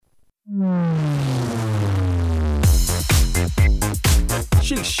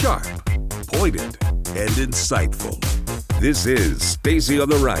sharp, pointed, and insightful. This is Stacey on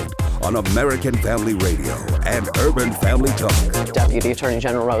the Right on American Family Radio and Urban Family Talk. Deputy Attorney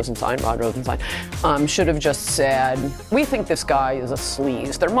General Rod Rosenstein, should have just said, we think this guy is a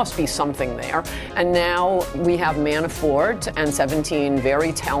sleaze. There must be something there. And now we have Manafort and 17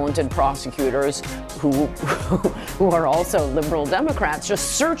 very talented prosecutors who are also liberal Democrats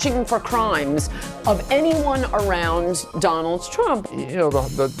just searching for crimes of anyone around Donald Trump. You know,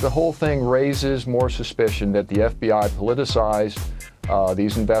 the whole thing raises more suspicion that the FBI politicized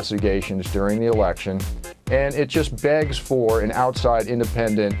these investigations during the election, and it just begs for an outside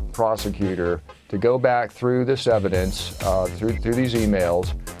independent prosecutor to go back through this evidence, through these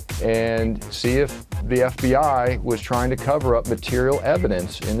emails, and see if the FBI was trying to cover up material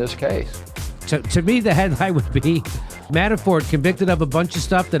evidence in this case. To me, the headline would be Manafort convicted of a bunch of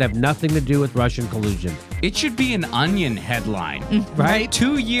stuff that have nothing to do with Russian collusion. It should be an Onion headline, right?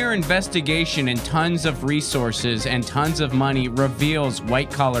 2-year investigation and tons of resources and tons of money reveals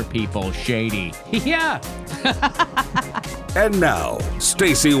white-collar people shady. Yeah. And now,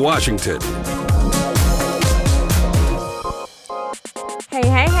 Stacey Washington.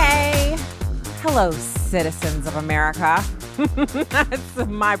 Hey. Hello, citizens of America. It's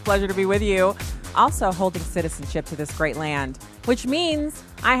my pleasure to be with you. Also holding citizenship to this great land, which means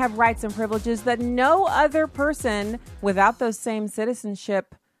I have rights and privileges that no other person without those same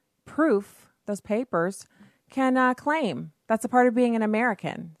citizenship proof, those papers, can claim. That's a part of being an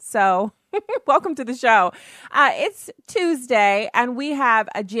American. So welcome to the show. It's Tuesday, and we have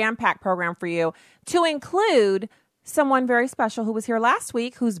a jam-packed program for you to include someone very special who was here last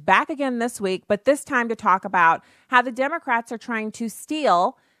week, who's back again this week, but this time to talk about how the Democrats are trying to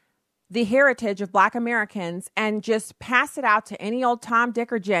steal the heritage of Black Americans and just pass it out to any old Tom,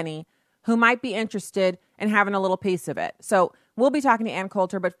 Dick, or Jenny who might be interested in having a little piece of it. So we'll be talking to Ann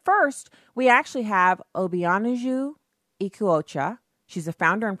Coulter, but first, we actually have Obianuju Ikuocha. She's the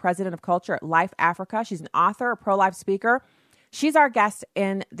founder and president of Culture at Life Africa. She's an author, a pro-life speaker. She's our guest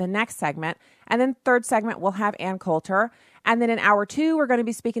in the next segment. And then third segment, we'll have Ann Coulter. And then in hour 2, we're going to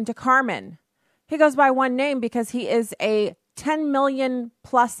be speaking to Carmen. He goes by one name because he is a 10 million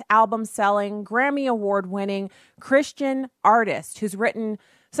plus album selling, Grammy Award winning Christian artist who's written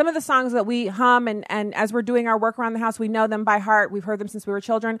some of the songs that we hum. And as we're doing our work around the house, we know them by heart. We've heard them since we were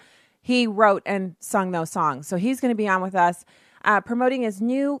children. He wrote and sung those songs. So he's going to be on with us promoting his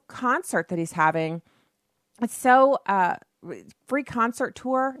new concert that he's having. It's so free concert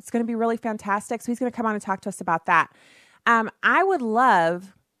tour. It's going to be really fantastic. So he's going to come on and talk to us about that. I would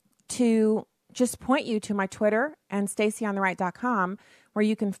love to just point you to my Twitter and StaceyOnTheRight.com, where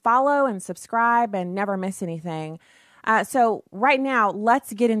you can follow and subscribe and never miss anything. So right now,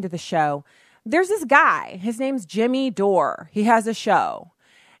 let's get into the show. There's this guy. His name's Jimmy Dore. He has a show,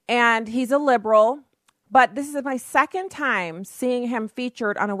 and he's a liberal. But this is my second time seeing him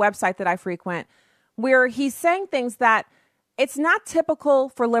featured on a website that I frequent, where he's saying things that it's not typical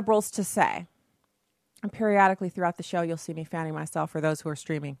for liberals to say. And periodically throughout the show, you'll see me fanning myself, for those who are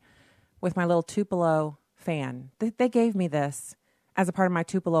streaming, with my little Tupelo fan. They gave me this as a part of my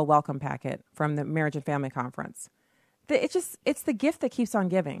Tupelo welcome packet from the Marriage and Family Conference. It's the gift that keeps on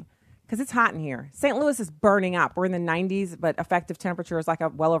giving, because it's hot in here. St. Louis is burning up. We're in the 90s, but effective temperature is like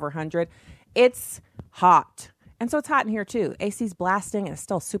well over 100. It's hot. And so it's hot in here too. AC's blasting and it's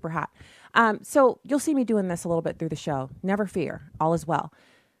still super hot. So you'll see me doing this a little bit through the show. Never fear. All is well.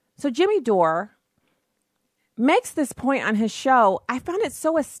 So Jimmy Dore makes this point on his show. I found it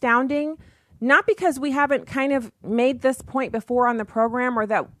so astounding, not because we haven't kind of made this point before on the program or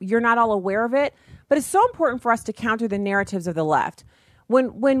that you're not all aware of it, but it's so important for us to counter the narratives of the left.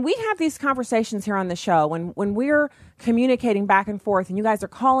 When we have these conversations here on the show, when we're communicating back and forth and you guys are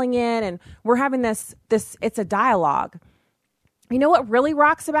calling in and we're having this, it's a dialogue. You know what really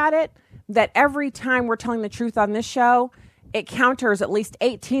rocks about it? That every time we're telling the truth on this show, it counters at least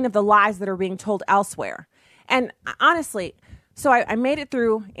 18 of the lies that are being told elsewhere. And honestly, so I made it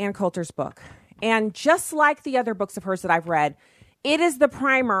through Ann Coulter's book. And just like the other books of hers that I've read, it is the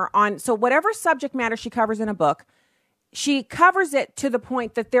primer on, so whatever subject matter she covers in a book, she covers it to the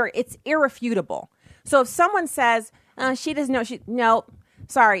point that it's irrefutable. So if someone says, she doesn't know, no,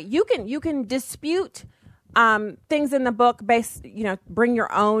 sorry, you can dispute things in the book bring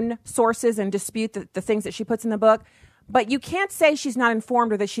your own sources and dispute the things that she puts in the book. But you can't say she's not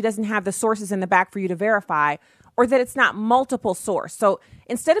informed or that she doesn't have the sources in the back for you to verify, or that it's not multiple source. So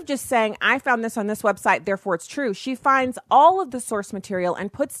instead of just saying, I found this on this website, therefore it's true, she finds all of the source material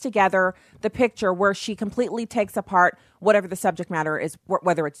and puts together the picture where she completely takes apart whatever the subject matter is,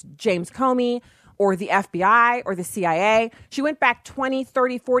 whether it's James Comey or the FBI or the CIA. She went back 20,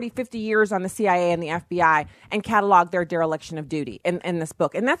 30, 40, 50 years on the CIA and the FBI and cataloged their dereliction of duty in this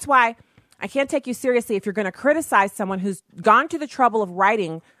book. And that's why I can't take you seriously if you're going to criticize someone who's gone to the trouble of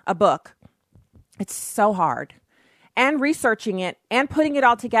writing a book. It's so hard. And researching it and putting it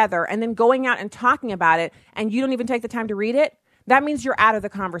all together and then going out and talking about it, and you don't even take the time to read it, that means you're out of the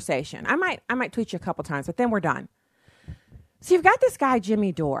conversation. I might tweet you a couple times, but then we're done. So you've got this guy,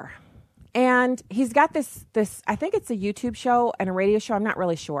 Jimmy Dore, and he's got this, I think it's a YouTube show and a radio show. I'm not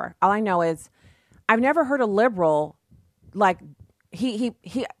really sure. All I know is I've never heard a liberal, like,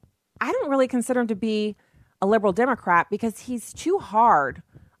 I don't really consider him to be a liberal Democrat because he's too hard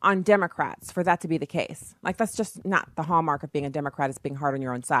on Democrats for that to be the case. Like, that's just not the hallmark of being a Democrat, is being hard on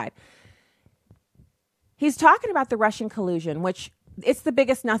your own side. He's talking about the Russian collusion, which it's the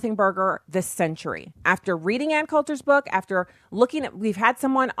biggest nothing burger this century. After reading Ann Coulter's book, after looking at, we've had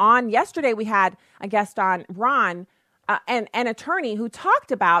someone on yesterday, we had a guest on, Ron, an attorney who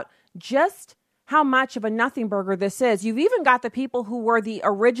talked about just how much of a nothing burger this is. You've even got the people who were the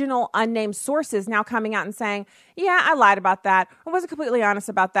original unnamed sources now coming out and saying, yeah, I lied about that. I wasn't completely honest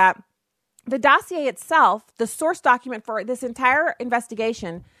about that. The dossier itself, the source document for this entire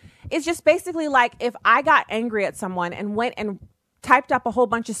investigation, is just basically like if I got angry at someone and went and typed up a whole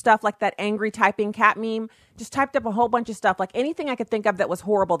bunch of stuff like that angry typing cat meme, just typed up a whole bunch of stuff, like anything I could think of that was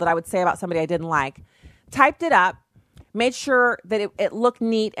horrible that I would say about somebody I didn't like, typed it up, made sure that it looked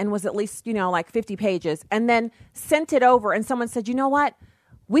neat and was at least, like 50 pages, and then sent it over. And someone said, you know what?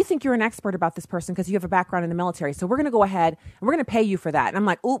 We think you're an expert about this person because you have a background in the military. So we're going to go ahead and we're going to pay you for that. And I'm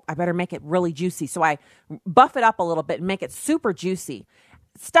like, oop, I better make it really juicy. So I buff it up a little bit and make it super juicy.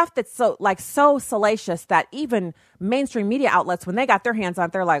 Stuff that's so salacious that even mainstream media outlets, when they got their hands on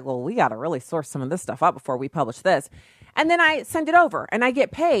it, they're like, well, we got to really source some of this stuff up before we publish this. And then I send it over and I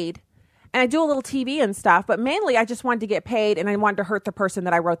get paid. And I do a little TV and stuff, but mainly I just wanted to get paid and I wanted to hurt the person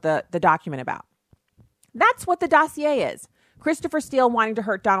that I wrote the document about. That's what the dossier is. Christopher Steele wanting to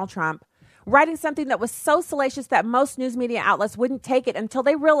hurt Donald Trump, writing something that was so salacious that most news media outlets wouldn't take it until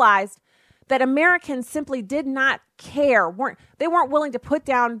they realized that Americans simply did not care. They weren't willing to put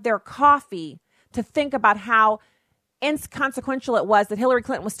down their coffee to think about how inconsequential it was that Hillary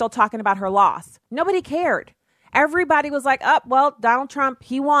Clinton was still talking about her loss. Nobody cared. Everybody was like, well, Donald Trump,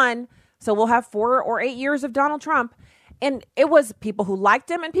 he won. So we'll have 4 or 8 years of Donald Trump. And it was people who liked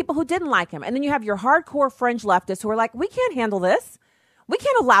him and people who didn't like him. And then you have your hardcore fringe leftists who are like, we can't handle this. We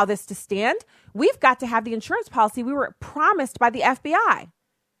can't allow this to stand. We've got to have the insurance policy we were promised by the FBI.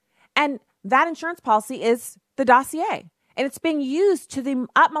 And that insurance policy is the dossier. And it's being used to the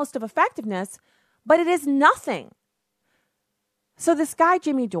utmost of effectiveness, but it is nothing. So this guy,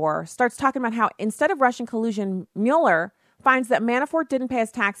 Jimmy Dore, starts talking about how instead of Russian collusion, Mueller finds that Manafort didn't pay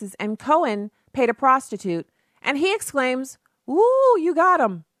his taxes and Cohen paid a prostitute. And he exclaims, ooh, you got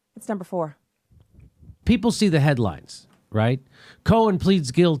him. It's number 4. People see the headlines, right? Cohen pleads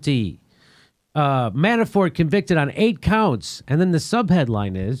guilty. Manafort convicted on 8 counts. And then the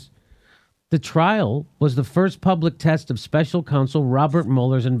subheadline is, the trial was the first public test of special counsel Robert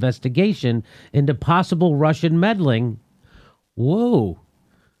Mueller's investigation into possible Russian meddling. Whoa.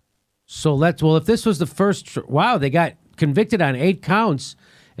 So if this was the first, they got convicted on 8 counts,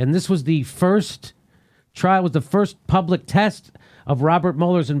 and this was the first trial, was the first public test of Robert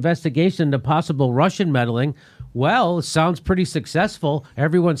Mueller's investigation into possible Russian meddling. Well, it sounds pretty successful.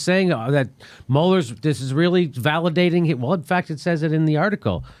 Everyone's saying that this is really validating it. Well, in fact, it says it in the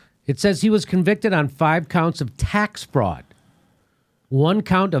article. It says he was convicted on 5 counts of tax fraud, 1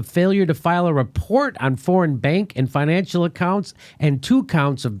 count of failure to file a report on foreign bank and financial accounts, and 2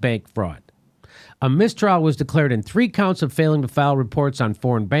 counts of bank fraud. A mistrial was declared in 3 counts of failing to file reports on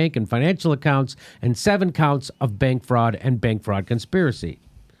foreign bank and financial accounts, and 7 counts of bank fraud and bank fraud conspiracy.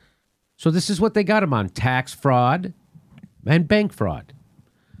 So this is what they got him on: tax fraud and bank fraud.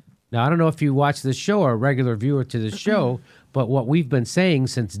 Now, I don't know if you watch this show or a regular viewer to this show, but what we've been saying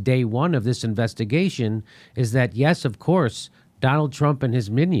since day one of this investigation is that, yes, of course, Donald Trump and his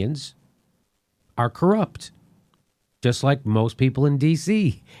minions are corrupt, just like most people in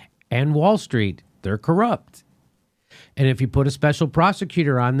D.C. and Wall Street. They're corrupt. And if you put a special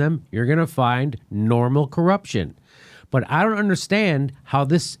prosecutor on them, you're going to find normal corruption. But I don't understand how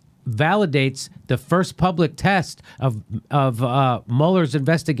this validates the first public test of Mueller's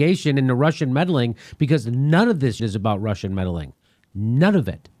investigation into Russian meddling, because none of this is about Russian meddling. None of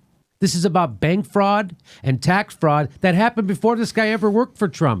it. This is about bank fraud and tax fraud that happened before this guy ever worked for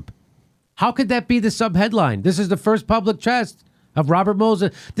Trump. How could that be the subheadline? This is the first public test of Robert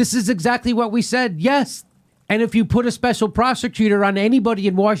Mueller. This is exactly what we said. Yes, And if you put a special prosecutor on anybody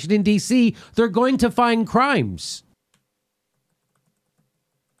in Washington, D.C., they're going to find crimes.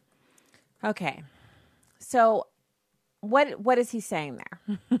 Okay. So what is he saying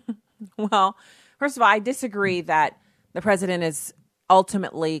there? Well, first of all, I disagree that the president is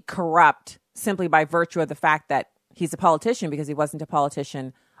ultimately corrupt simply by virtue of the fact that he's a politician, because he wasn't a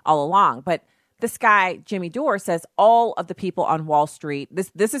politician all along. But this guy, Jimmy Dore, says all of the people on Wall Street,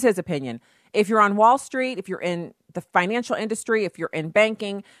 this is his opinion. If you're on Wall Street, if you're in the financial industry, if you're in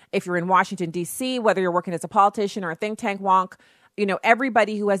banking, if you're in Washington, D.C., whether you're working as a politician or a think tank wonk,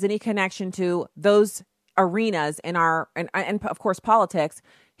 everybody who has any connection to those arenas in and of course, politics,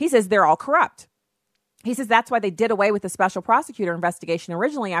 he says they're all corrupt. He says that's why they did away with the special prosecutor investigation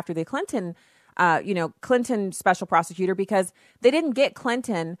originally after the Clinton special prosecutor, because they didn't get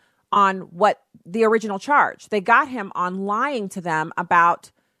Clinton on what the original charge. They got him on lying to them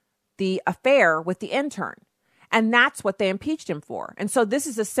about the affair with the intern. And that's what they impeached him for. And so this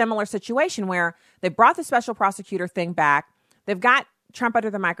is a similar situation where they brought the special prosecutor thing back. They've got Trump under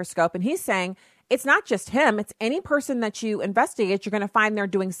the microscope, and he's saying it's not just him. It's any person that you investigate, you're going to find they're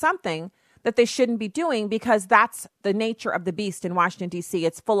doing something that they shouldn't be doing, because that's the nature of the beast in Washington, D.C.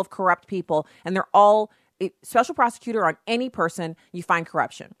 It's full of corrupt people, and they're all special prosecutor on any person you find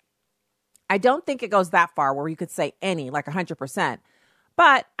corruption. I don't think it goes that far where you could say any, like 100%.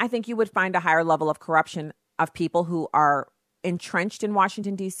 But I think you would find a higher level of corruption of people who are entrenched in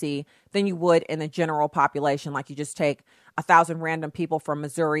Washington, D.C. than you would in the general population. Like you just take 1,000 random people from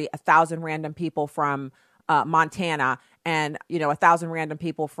Missouri, 1,000 random people from Montana, and 1,000 random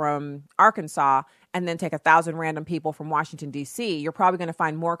people from Arkansas, and then take 1,000 random people from Washington, D.C., you're probably going to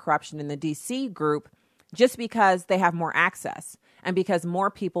find more corruption in the D.C. group just because they have more access and because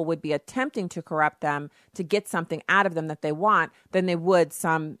more people would be attempting to corrupt them to get something out of them that they want than they would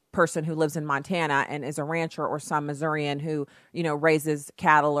some person who lives in Montana and is a rancher, or some Missourian who, raises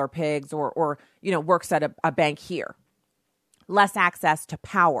cattle or pigs or works at a bank here. Less access to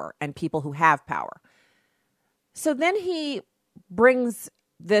power and people who have power. So then he brings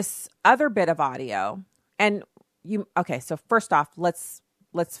this other bit of audio, and so first off, let's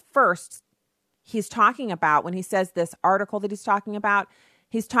first, he's talking about, when he says this article that he's talking about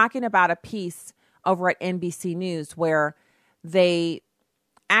a piece over at NBC News where they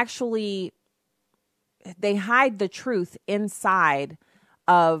hide the truth inside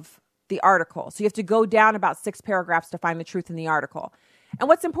of the article. So you have to go down about 6 paragraphs to find the truth in the article. And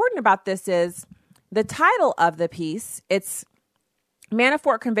what's important about this is the title of the piece. It's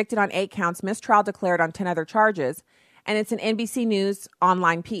Manafort convicted on 8 counts, mistrial declared on 10 other charges. And it's an NBC News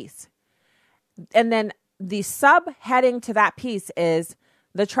online piece. And then the subheading to that piece is,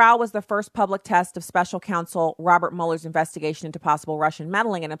 the trial was the first public test of special counsel Robert Mueller's investigation into possible Russian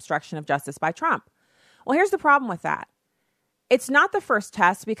meddling and obstruction of justice by Trump. Well, here's the problem with that. It's not the first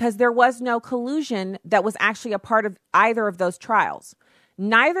test because there was no collusion that was actually a part of either of those trials.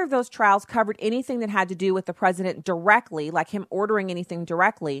 Neither of those trials covered anything that had to do with the president directly, like him ordering anything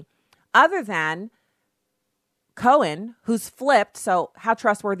directly, other than Cohen, who's flipped, so how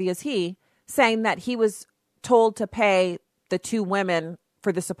trustworthy is he, saying that he was told to pay the 2 women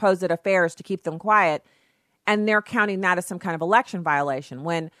for the supposed affairs to keep them quiet, and they're counting that as some kind of election violation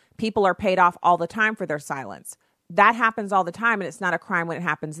when people are paid off all the time for their silence. That happens all the time, and it's not a crime when it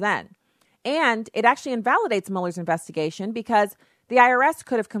happens then. And it actually invalidates Mueller's investigation because the IRS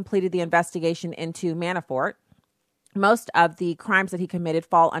could have completed the investigation into Manafort. Most of the crimes that he committed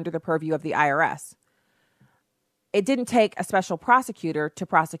fall under the purview of the IRS. It didn't take a special prosecutor to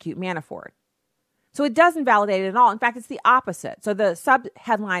prosecute Manafort. So it doesn't validate it at all. In fact, it's the opposite. So the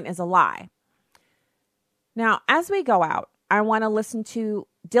sub-headline is a lie. Now, as we go out, I want to listen to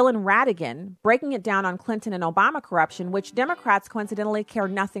Dylan Ratigan breaking it down on Clinton and Obama corruption, which Democrats coincidentally care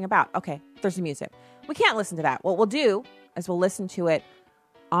nothing about. Okay, there's the music. We can't listen to that. What we'll do is we'll listen to it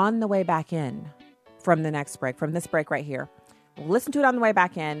on the way back in from the next break, from this break right here. We'll listen to it on the way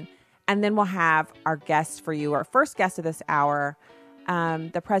back in, and then we'll have our guest for you, our first guest of this hour,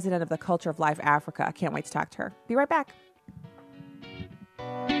 the president of the Culture of Life Africa. I can't wait to talk to her. Be right back.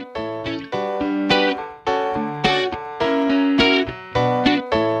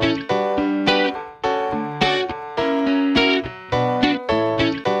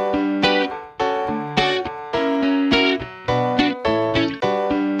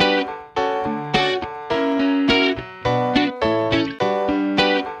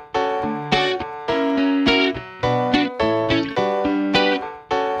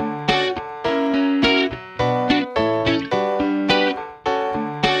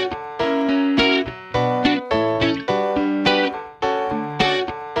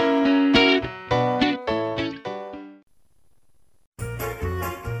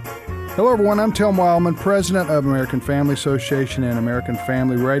 Hello, everyone. I'm Tim Wildman, president of American Family Association and American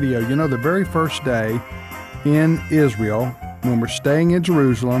Family Radio. You know, the very first day in Israel, when we're staying in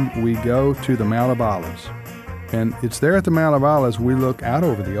Jerusalem, we go to the Mount of Olives. And it's there at the Mount of Olives we look out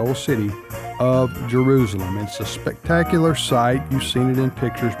over the old city of Jerusalem. It's a spectacular sight. You've seen it in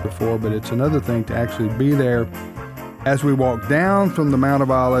pictures before, but it's another thing to actually be there as we walk down from the Mount of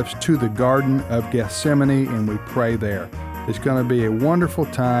Olives to the Garden of Gethsemane, and we pray there. It's going to be a wonderful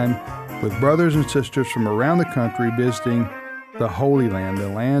time with brothers and sisters from around the country visiting the Holy Land, the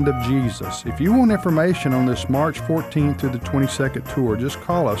land of Jesus. If you want information on this March 14th through the 22nd tour, just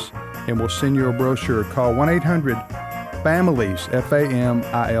call us and we'll send you a brochure. Call 1-800-FAMILIES,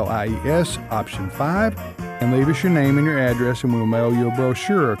 F-A-M-I-L-I-E-S, option 5, and leave us your name and your address and we'll mail you a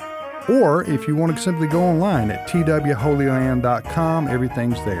brochure. Or if you want to simply go online at twholyland.com,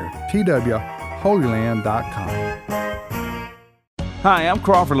 everything's there. twholyland.com. Hi, I'm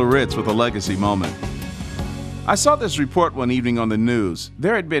Crawford Loritz with a Legacy Moment. I saw this report one evening on the news.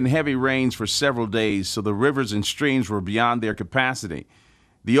 There had been heavy rains for several days, so the rivers and streams were beyond their capacity.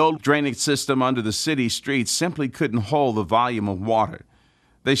 The old drainage system under the city streets simply couldn't hold the volume of water.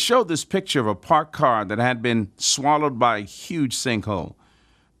 They showed this picture of a parked car that had been swallowed by a huge sinkhole.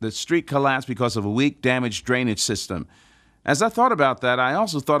 The street collapsed because of a weak, damaged drainage system. As I thought about that, I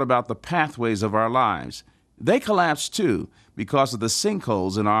also thought about the pathways of our lives. They collapsed too because of the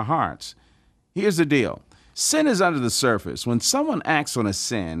sinkholes in our hearts. Here's the deal. Sin is under the surface. When someone acts on a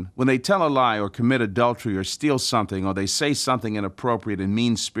sin, when they tell a lie or commit adultery or steal something or they say something inappropriate and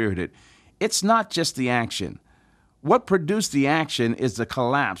mean-spirited, it's not just the action. What produced the action is the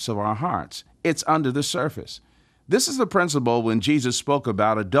collapse of our hearts. It's under the surface. This is the principle when Jesus spoke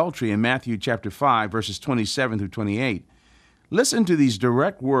about adultery in Matthew chapter 5, verses 27 through 28. Listen to these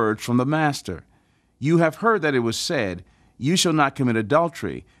direct words from the Master. You have heard that it was said, you shall not commit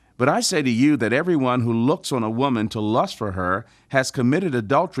adultery. But I say to you that everyone who looks on a woman to lust for her has committed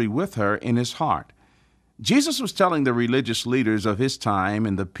adultery with her in his heart. Jesus was telling the religious leaders of his time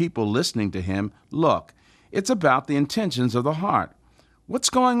and the people listening to him, look, it's about the intentions of the heart.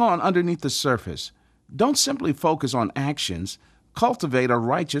 What's going on underneath the surface? Don't simply focus on actions. Cultivate a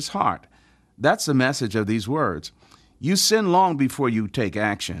righteous heart. That's the message of these words. You sin long before you take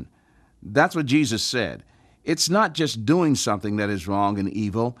action. That's what Jesus said. It's not just doing something that is wrong and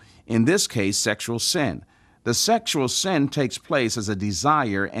evil, in this case, sexual sin. The sexual sin takes place as a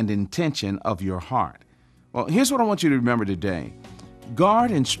desire and intention of your heart. Well, here's what I want you to remember today. Guard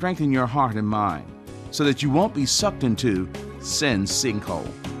and strengthen your heart and mind so that you won't be sucked into sin's sinkhole.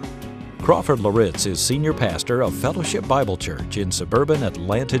 Crawford Loritz is senior pastor of Fellowship Bible Church in suburban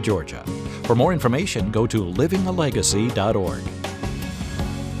Atlanta, Georgia. For more information, go to livingalegacy.org.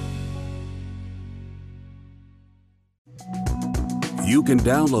 You can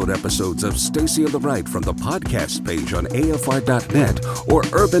download episodes of Stacy on the Right from the podcast page on AFR.net or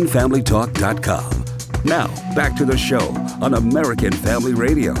UrbanFamilyTalk.com. Now, back to the show on American Family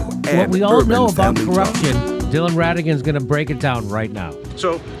Radio and what we all Urban know about Family corruption, Talk. Dylan Radigan's going to break it down right now.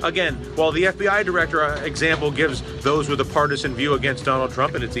 So, again, while the FBI director example gives those with a partisan view against Donald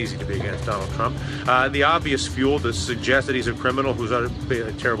Trump, and it's easy to be against Donald Trump, the obvious fuel to suggest that he's a criminal who's a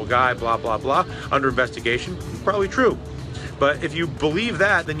terrible guy, blah, blah, blah, under investigation, probably true. But if you believe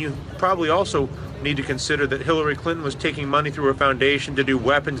that, then you probably also need to consider that Hillary Clinton was taking money through her foundation to do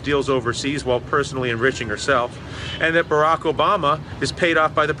weapons deals overseas while personally enriching herself, and that Barack Obama is paid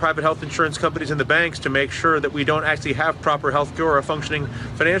off by the private health insurance companies and the banks to make sure that we don't actually have proper health care or a functioning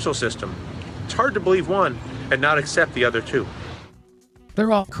financial system. It's hard to believe one and not accept the other two.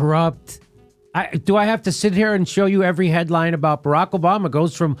 They're all corrupt. Do I have to sit here and show you every headline about Barack Obama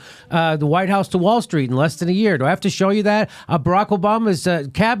goes from the White House to Wall Street in less than a year? Do I have to show you that? Barack Obama's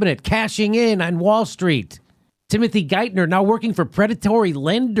cabinet cashing in on Wall Street. Timothy Geithner now working for predatory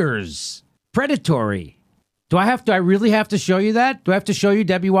lenders. Predatory. Do I really have to show you that? Do I have to show you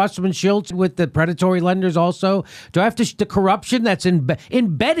Debbie Wasserman Schultz with the predatory lenders also? Do I have to the corruption that's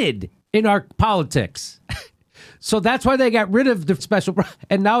embedded in our politics? So that's why they got rid of the special,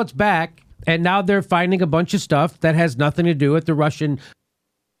 and now it's back. And now they're finding a bunch of stuff that has nothing to do with the Russian.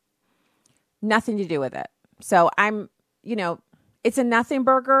 Nothing to do with it. So it's a nothing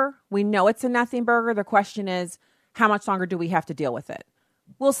burger. We know it's a nothing burger. The question is, how much longer do we have to deal with it?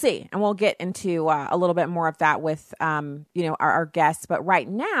 We'll see. And we'll get into a little bit more of that with, our guests. But right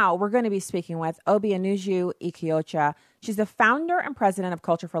now, we're going to be speaking with Obianuju Ikiocha. She's the founder and president of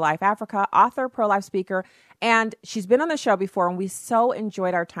Culture for Life Africa, author, pro-life speaker, and she's been on the show before, and we so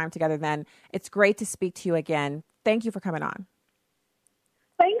enjoyed our time together then. It's great to speak to you again. Thank you for coming on.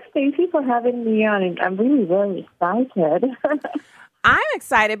 Thanks, Stacey, for having me on. I'm really, really excited. I'm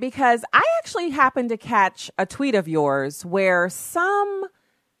excited because I actually happened to catch a tweet of yours where some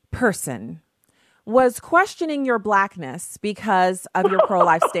person was questioning your blackness because of your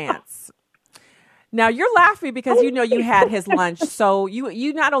pro-life stance. Now, you're laughing because you know you had his lunch. So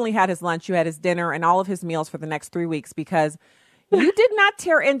you not only had his lunch, you had his dinner and all of his meals for the next 3 weeks because you did not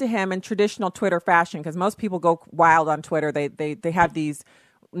tear into him in traditional Twitter fashion, because most people go wild on Twitter. They have these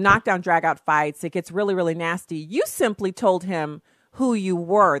knockdown, drag out fights. It gets really, really nasty. You simply told him who you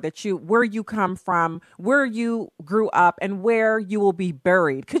were, where you come from, where you grew up, and where you will be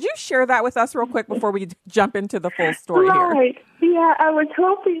buried. Could you share that with us real quick before we jump into the full story here? Right. Yeah, I was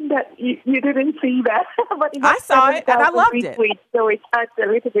hoping that you didn't see that. But I saw it, and I loved it. So it hurt a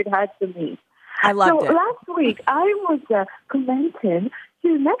little bit hard to me. I loved it. Last week, I was commenting to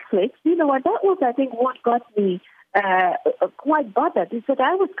Netflix. You know what? That was, I think, what got me quite bothered, is that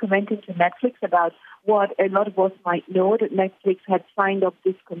I was commenting to Netflix about what a lot of us might know, that Netflix had signed up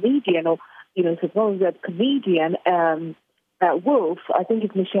this comedian, or, suppose that comedian, Wolf, I think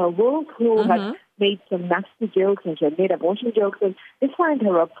it's Michelle Wolf, who had made some nasty jokes, and she had made abortion jokes, and they signed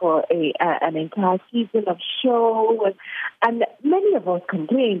her up for an entire season of show, and many of us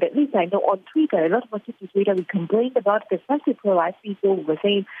complained, at least I know on Twitter, a lot of us on Twitter, we complained about it, especially pro-life people were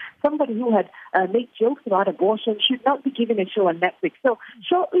saying somebody who had made jokes about abortion should not be given a show on Netflix. So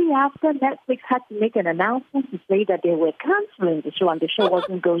shortly after, Netflix had to make an announcement to say that they were canceling the show, and the show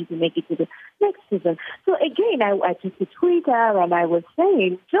wasn't going to make it to the next season. So again, I took to Twitter, and I was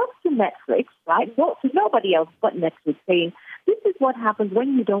saying, just to Netflix, right, not to nobody else but Netflix, saying, this is what happens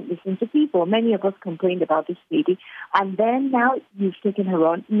when you don't listen to people. Many of us complained about this lady, and then now you've taken her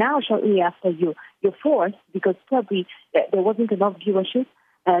on. Now, shortly after, you're forced, because probably there wasn't enough viewership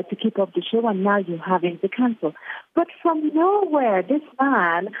to keep up the show, and now you're having to cancel. But from nowhere, this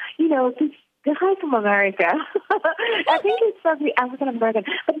man, this guy from America, I think he's probably African-American,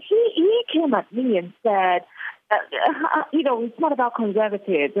 but he came at me and said, it's not about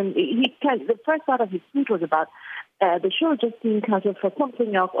conservatives. And the first part of his tweet was about the show just being canceled for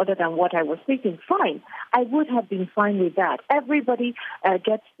something else other than what I was thinking. Fine. I would have been fine with that. Everybody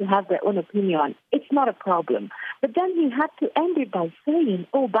gets to have their own opinion. It's not a problem. But then he had to end it by saying,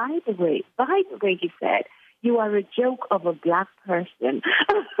 oh, by the way, he said, you are a joke of a black person.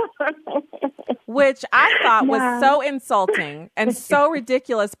 Which I thought was so insulting and so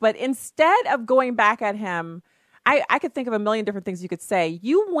ridiculous. But instead of going back at him, I could think of a million different things you could say.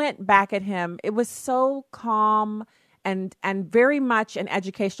 You went back at him. It was so calm and very much an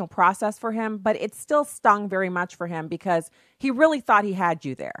educational process for him, but it still stung very much for him because he really thought he had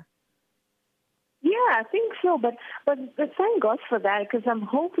you there. Yeah, I think so. But thank God for that, because I'm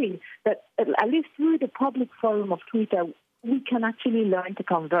hoping that at least through the public forum of Twitter, we can actually learn to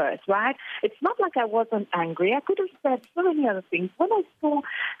converse, right? It's not like I wasn't angry. I could have said so many other things. When I saw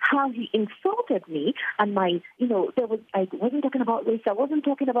how he insulted me and I wasn't talking about race. I wasn't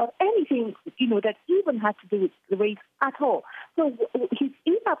talking about anything, that even had to do with race at all. So his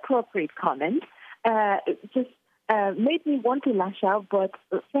inappropriate comment just made me want to lash out, but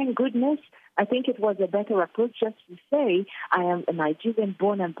thank goodness, I think it was a better approach just to say, I am a Nigerian,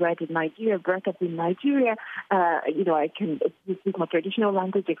 born and bred in Nigeria, bred up in Nigeria. I can speak my traditional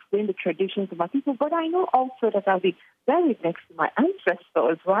language, explain the traditions of my people, but I know also that I'll be buried next to my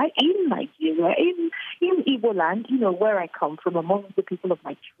ancestors, right, in Nigeria, in Igbo land, where I come from, among the people of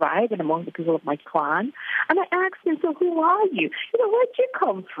my tribe and among the people of my clan. And I asked him, so who are you? Where'd you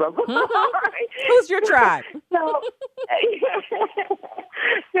come from? Who's your tribe?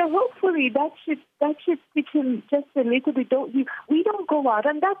 So hopefully that should teach him just a little bit. We don't go out,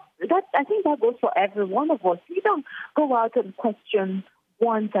 and that I think that goes for every one of us. We don't go out and question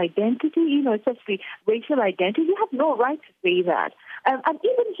one's identity, especially racial identity. You have no right to say that. And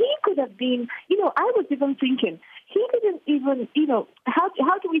even he could have been, I was even thinking, he didn't even, how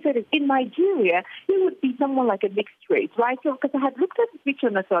do we say this? In Nigeria, he would be someone like a mixed race, right? So, because I had looked at the picture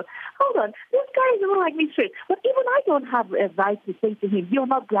and I thought, hold on, this guy is more like mixed race. But even I don't have a right to say to him, you're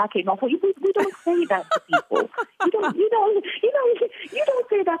not black enough. We don't say that to people. You don't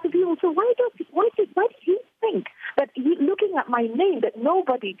say that to people. So why do you think that looking at my name that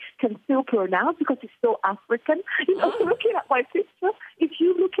nobody can still pronounce because it's so African? Looking at my picture, if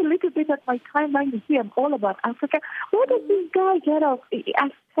you look a little bit at my timeline, you see I'm all about Africa. Where does this guy get off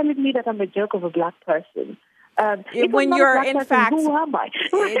telling me that I'm a joke of a black person? When you're in fact, who am I?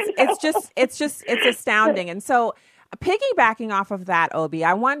 it's astounding. And so, piggybacking off of that, Obi,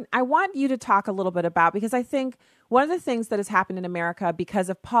 I want you to talk a little bit about, because I think one of the things that has happened in America because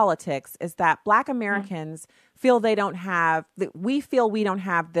of politics is that Black Americans feel we don't have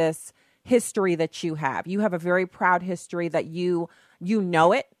this history that you have. You have a very proud history that you you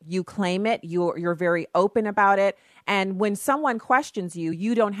know it, you claim it, you're very open about it. And when someone questions you,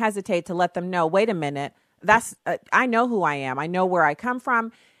 you don't hesitate to let them know, wait a minute, I know who I am. I know where I come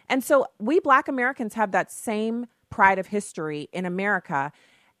from. And so we Black Americans have that same pride of history in America.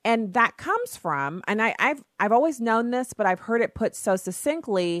 And that comes from, and I've always known this, but I've heard it put so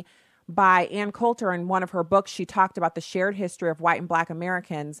succinctly by Ann Coulter in one of her books. She talked about the shared history of white and Black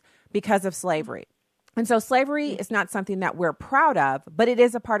Americans because of slavery. And so slavery is not something that we're proud of, but it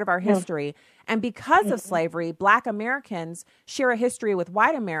is a part of our history. And because of slavery, Black Americans share a history with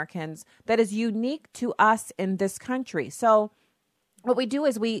white Americans that is unique to us in this country. So what we do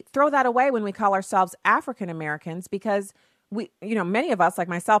is we throw that away when we call ourselves African Americans, because many of us, like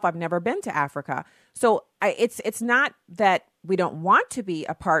myself, I've never been to Africa. So it's not that we don't want to be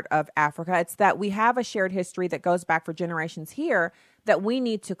a part of Africa. It's that we have a shared history that goes back for generations here that we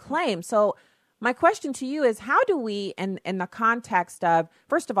need to claim. So my question to you is, how do we, in the context of,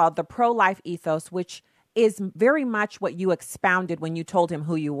 first of all, the pro-life ethos, which is very much what you expounded when you told him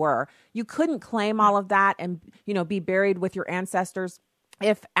who you were. You couldn't claim all of that and, be buried with your ancestors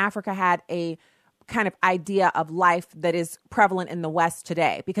if Africa had a kind of idea of life that is prevalent in the West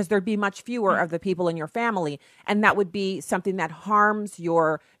today, because there'd be much fewer of the people in your family. And that would be something that harms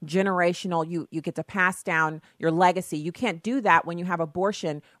your generational, you get to pass down your legacy. You can't do that when you have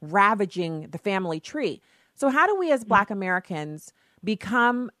abortion ravaging the family tree. So how do we as Black Americans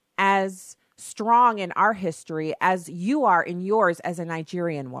become as strong in our history as you are in yours as a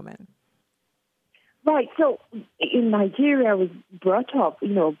Nigerian woman? Right. So in Nigeria, I was brought up,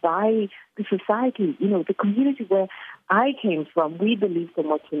 by the society, the community where I came from. We believe so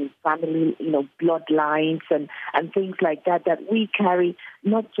much in family, bloodlines and things like that we carry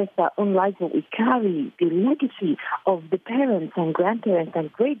not just our own lives, but we carry the legacy of the parents and grandparents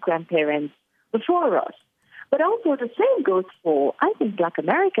and great-grandparents before us. But also the same goes for, I think, Black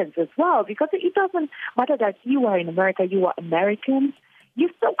Americans as well, because it doesn't matter that you are in America, you are Americans. You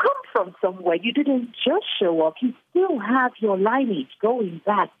still come from somewhere. You didn't just show up. You still have your lineage going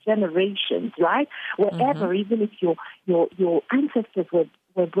back generations, right? Wherever, even if your ancestors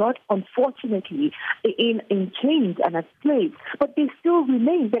were brought, unfortunately, in chains and as slaves, but they still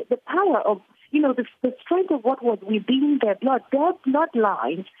remain. The power of, the strength of what was within their blood, their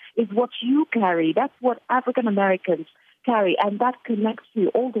bloodlines is what you carry. That's what African Americans carry, and that connects you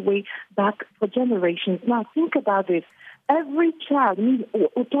all the way back for generations. Now, think about this. Every child,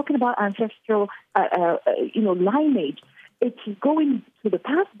 we're talking about ancestral, lineage. It's going to the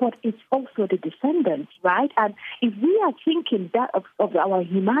past, but it's also the descendants, right? And if we are thinking that of our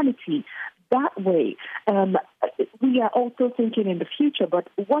humanity that way, we are also thinking in the future. But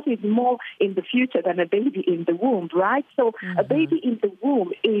what is more in the future than a baby in the womb, right? So a baby in the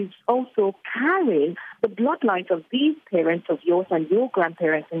womb is also carrying the bloodlines of these parents of yours and your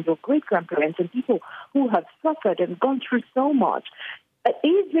grandparents and your great-grandparents and people who have suffered and gone through so much.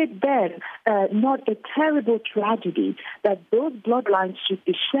 Is it then not a terrible tragedy that those bloodlines should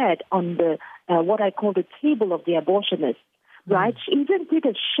be shed on the what I call the table of the abortionist? Right? Isn't it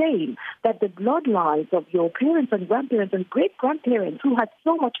a shame that the bloodlines of your parents and grandparents and great-grandparents who had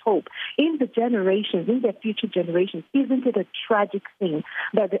so much hope in the generations, in their future generations, isn't it a tragic thing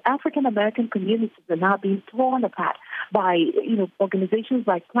that the African-American communities are now being torn apart by, organizations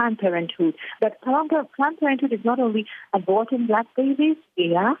like Planned Parenthood? That Planned Parenthood is not only aborting Black babies,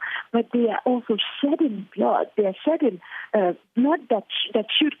 but they are also shedding blood. They are shedding blood that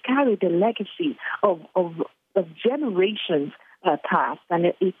should carry the legacy of generations past.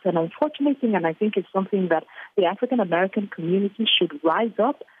 And it's an unfortunate thing, and I think it's something that the African-American community should rise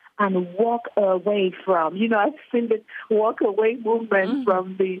up and walk away from. I've seen this walk away movement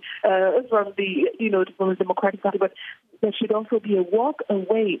from the Democratic Party, but there should also be a walk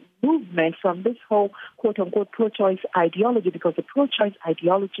away movement from this whole quote-unquote pro-choice ideology, because the pro-choice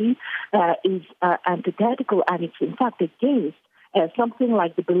ideology is antithetical, and it's in fact against something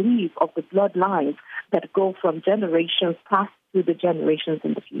like the belief of the bloodlines that go from generations past to the generations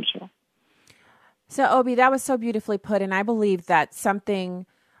in the future. So, Obi, that was so beautifully put, and I believe that something,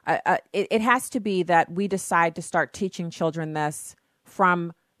 it has to be that we decide to start teaching children this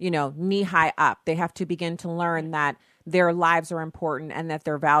from, knee-high up. They have to begin to learn that their lives are important and that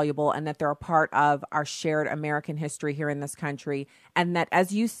they're valuable and that they're a part of our shared American history here in this country, and that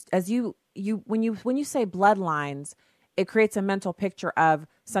when you say bloodlines, it creates a mental picture of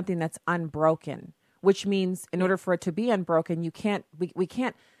something that's unbroken, which means in order for it to be unbroken, we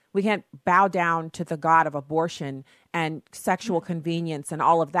can't bow down to the god of abortion and sexual convenience and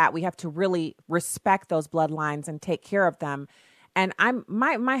all of that. We have to really respect those bloodlines and take care of them. And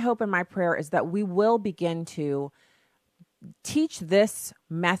my hope and my prayer is that we will begin to teach this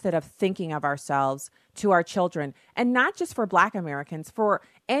method of thinking of ourselves to our children, and not just for Black Americans, for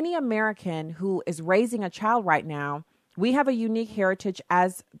any American who is raising a child right now. We have a unique heritage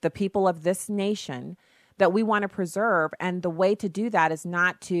as the people of this nation that we want to preserve. And the way to do that is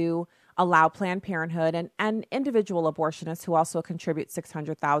not to allow Planned Parenthood and individual abortionists who also contribute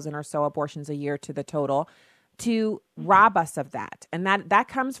 600,000 or so abortions a year to the total to rob us of that. And that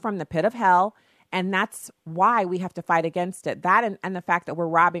comes from the pit of hell. And that's why we have to fight against it. That and the fact that we're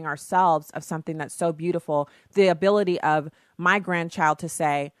robbing ourselves of something that's so beautiful, the ability of my grandchild to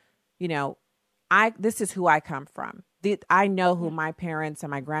say, you know, this is who I come from. I know who my parents and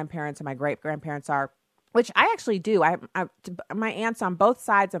my grandparents and my great-grandparents are, which I actually do. I my aunts on both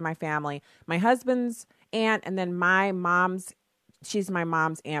sides of my family, my husband's aunt, and then my mom's, she's my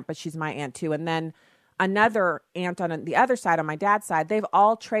mom's aunt, but she's my aunt too. And then another aunt on the other side, on my dad's side, they've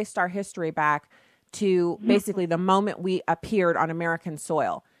all traced our history back to basically the moment we appeared on American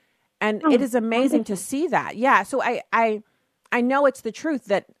soil. And it is amazing to see that. Yeah. So I know it's the truth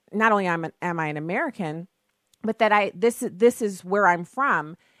that not only am I an American, but that this is where I'm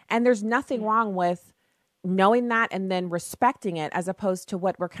from. And there's nothing wrong with knowing that and then respecting it, as opposed to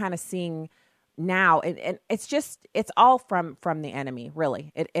what we're kind of seeing now. And it's all from the enemy,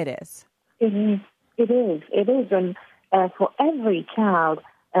 really. It is. It is. And for every child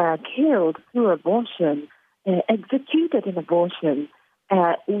killed through abortion, executed in abortion,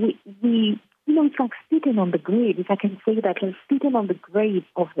 we it's like spitting on the grave, if I can say that, like spitting on the grave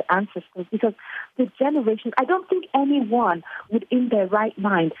of the ancestors, because the generation, I don't think anyone would, in their right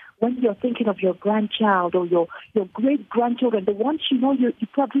mind, when you're thinking of your grandchild or your great-grandchildren, the ones you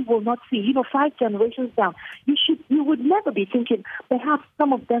probably will not see, 5 generations down, you would never be thinking perhaps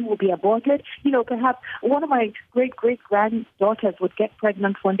some of them will be aborted. Perhaps one of my great-great-granddaughters would get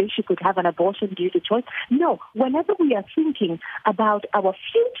pregnant one day, she could have an abortion due to choice. No, whenever we are thinking about our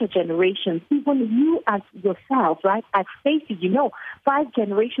future generations, even you as yourself, right, as Stacey, 5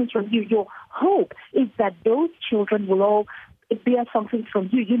 generations from you, your hope is that those children will all bear something from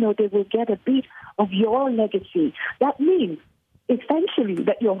you. They will get a bit of your legacy. That means essentially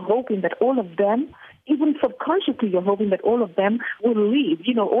that you're hoping that all of them, even subconsciously, you're hoping that all of them will leave.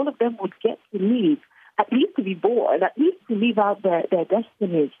 All of them would get to leave, at least to be born, at least to live out their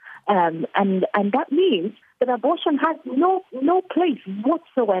destinies. And that means that abortion has no place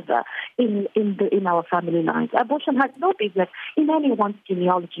whatsoever in our family lines. Abortion has no business in anyone's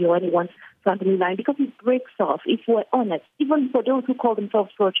genealogy or anyone's family line, because it breaks off, if we're honest, even for those who call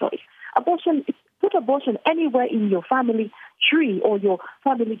themselves pro-choice. Put abortion anywhere in your family tree or your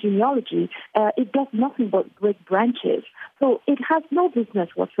family genealogy, it does nothing but break branches. So it has no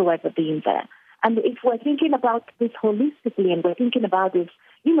business whatsoever being there. And if we're thinking about this holistically, and we're thinking about this,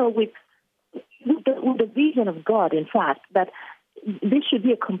 with the vision of God, in fact, that this should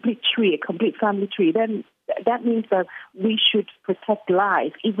be a complete tree, a complete family tree, then that means that we should protect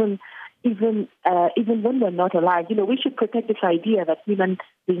life, even when we're not alive. We should protect this idea that human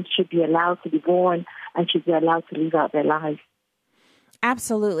beings should be allowed to be born and should be allowed to live out their lives.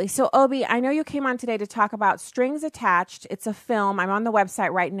 Absolutely. So, Obi, I know you came on today to talk about Strings Attached. It's a film. I'm on the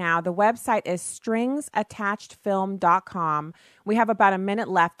website right now. The website is stringsattachedfilm.com. We have about a minute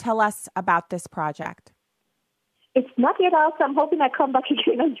left. Tell us about this project. It's not yet out, so I'm hoping I come back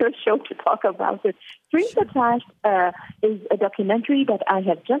again on your show to talk about it. Strings Attached is a documentary that I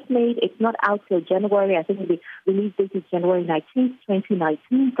have just made. It's not out till January. I think the release date is January 19th,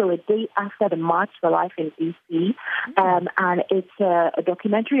 2019, so a day after the March for Life in D.C. And it's a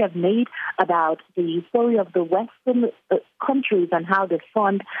documentary I've made about the story of the Western countries and how they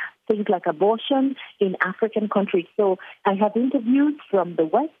fund things like abortion in African countries. So I have interviews from the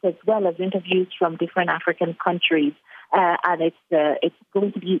West as well as interviews from different African countries. And it's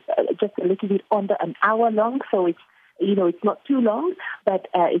going to be just a little bit under an hour long, so it's not too long, but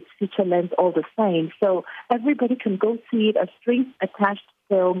it's feature length all the same. So everybody can go see it at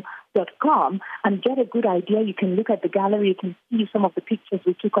stringsattachedfilm.com and get a good idea. You can look at the gallery, you can see some of the pictures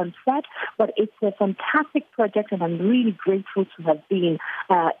we took on set, but it's a fantastic project, and I'm really grateful to have been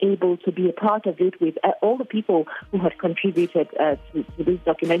able to be a part of it with all the people who have contributed to this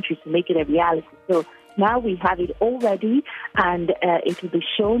documentary to make it a reality. So now we have it all ready, and it will be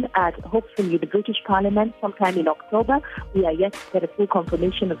shown at, hopefully, the British Parliament sometime in October. We are yet to get a full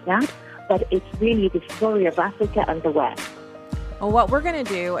confirmation of that, but it's really the story of Africa and the West. Well, what we're going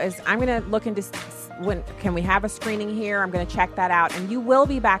to do is I'm going to look into can we have a screening here? I'm going to check that out, and you will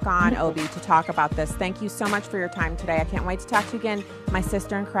be back on, Obi, to talk about this. Thank you so much for your time today. I can't wait to talk to you again, my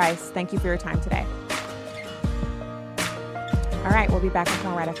sister in Christ. Thank you for your time today. All right, we'll be back with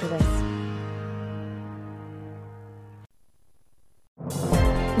more right after this.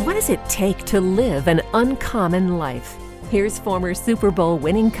 What does it take to live an uncommon life? Here's former Super Bowl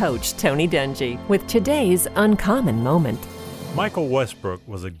winning coach Tony Dungy with today's Uncommon Moment. Michael Westbrook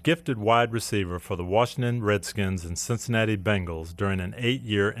was a gifted wide receiver for the Washington Redskins and Cincinnati Bengals during an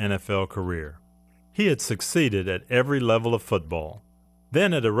 8-year NFL career. He had succeeded at every level of football.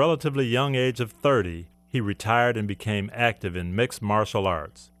 Then, at a relatively young age of 30, he retired and became active in mixed martial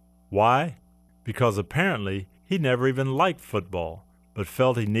arts. Why? Because apparently he never even liked football, but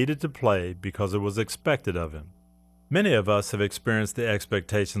felt he needed to play because it was expected of him. Many of us have experienced the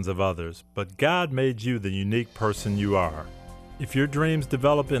expectations of others, but God made you the unique person you are. If your dreams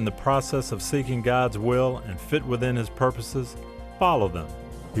develop in the process of seeking God's will and fit within His purposes, follow them.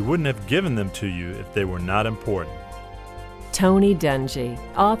 He wouldn't have given them to you if they were not important. Tony Dungy,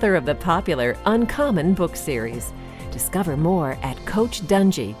 author of the popular Uncommon book series. Discover more at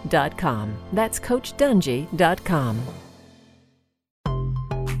CoachDungy.com. That's CoachDungy.com.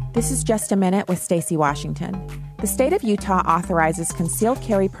 This is Just a Minute with Stacey Washington. The state of Utah authorizes concealed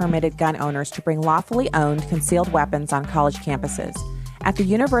carry permitted gun owners to bring lawfully owned concealed weapons on college campuses. At the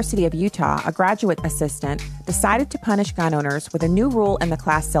University of Utah, a graduate assistant decided to punish gun owners with a new rule in the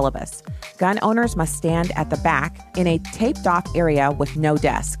class syllabus. Gun owners must stand at the back in a taped-off area with no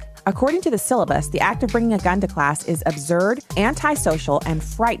desk. According to the syllabus, the act of bringing a gun to class is absurd, antisocial, and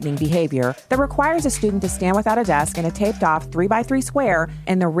frightening behavior that requires a student to stand without a desk in a taped-off 3x3 square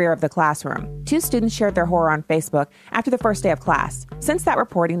in the rear of the classroom. 2 students shared their horror on Facebook after the first day of class. Since that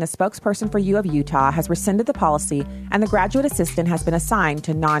reporting, the spokesperson for U of Utah has rescinded the policy, and the graduate assistant has been assigned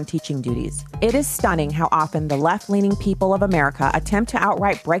to non-teaching duties. It is stunning how often the left-leaning people of America attempt to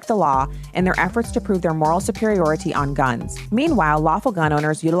outright break the law in their efforts to prove their moral superiority on guns. Meanwhile, lawful gun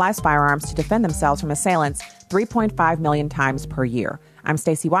owners utilize firearms to defend themselves from assailants 3.5 million times per year. I'm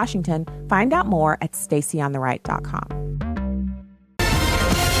Stacey Washington. Find out more at StaceyOnTheRight.com.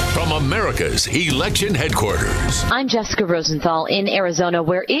 From America's election headquarters. I'm Jessica Rosenthal in Arizona,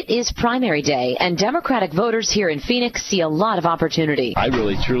 where it is primary day, and Democratic voters here in Phoenix see a lot of opportunity. I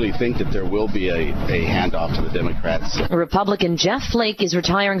really, truly think that there will be a handoff to the Democrats. Republican Jeff Flake is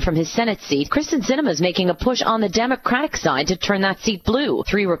retiring from his Senate seat. Kristen Sinema is making a push on the Democratic side to turn that seat blue.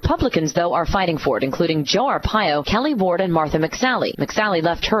 3 Republicans, though, are fighting for it, including Joe Arpaio, Kelly Ward, and Martha McSally. McSally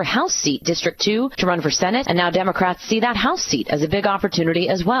left her House seat, District 2, to run for Senate, and now Democrats see that House seat as a big opportunity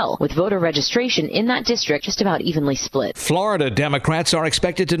as well, with voter registration in that district just about evenly split. Florida Democrats are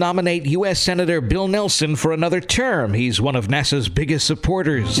expected to nominate U.S. Senator Bill Nelson for another term. He's one of NASA's biggest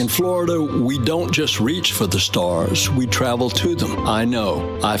supporters. In Florida, we don't just reach for the stars, we travel to them. I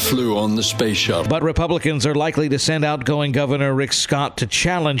know. I flew on the space shuttle. But Republicans are likely to send outgoing Governor Rick Scott to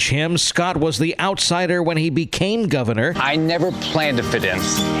challenge him. Scott was the outsider when he became governor. I never planned to fit in,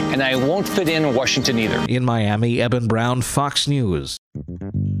 and I won't fit in Washington either. In Miami, Eben Brown, Fox News.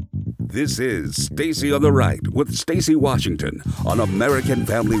 This is Stacey on the Right with Stacey Washington on American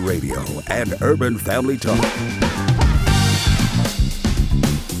Family Radio and Urban Family Talk.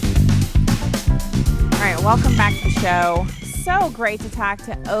 All right, welcome back to the show. So great to talk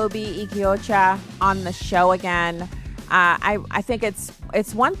to Obi Ikiocha on the show again. I think it's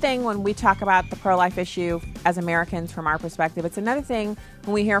one thing when we talk about the pro-life issue as Americans from our perspective. It's another thing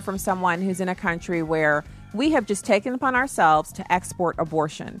when we hear from someone who's in a country where we have just taken upon ourselves to export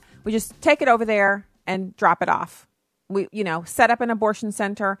abortion. We just take it over there and drop it off. We, set up an abortion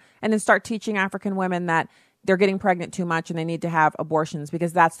center and then start teaching African women that they're getting pregnant too much and they need to have abortions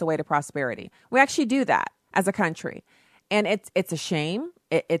because that's the way to prosperity. We actually do that as a country. And it's a shame.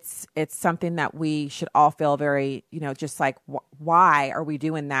 It's something that we should all feel very, just like, why are we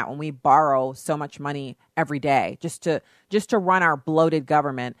doing that when we borrow so much money every day just to run our bloated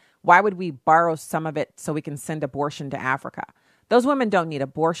government? Why would we borrow some of it so we can send abortion to Africa? Those women don't need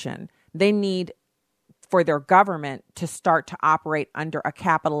abortion. They need for their government to start to operate under a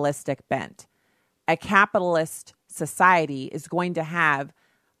capitalistic bent. A capitalist society is going to have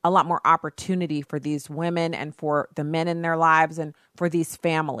a lot more opportunity for these women and for the men in their lives and for these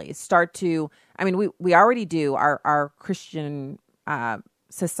families. We already do. Our Christian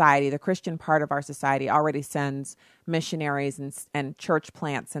society, the Christian part of our society already sends missionaries and church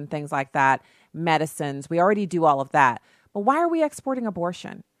plants and things like that, medicines. We already do all of that. But why are we exporting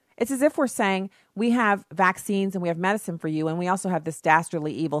abortion? It's as if we're saying we have vaccines and we have medicine for you, and we also have this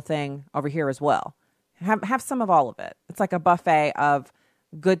dastardly evil thing over here as well. Have some of all of it. It's like a buffet of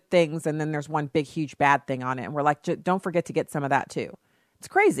good things, and then there's one big, huge bad thing on it. And we're like, don't forget to get some of that too. It's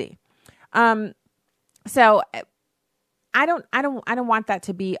crazy. So I don't want that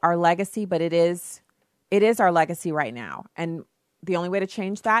to be our legacy, but it is our legacy right now. And the only way to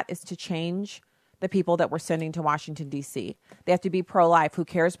change that is to change the people that we're sending to Washington, D.C. They have to be pro-life. Who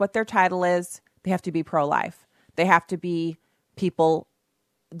cares what their title is? They have to be pro-life. They have to be people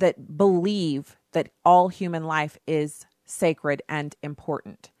that believe that all human life is sacred and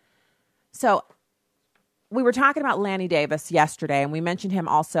important. So we were talking about Lanny Davis yesterday, and we mentioned him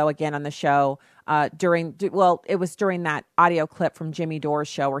also again on the show during that audio clip from Jimmy Dore's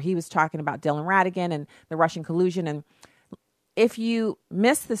show where he was talking about Dylan Ratigan and the Russian collusion. And if you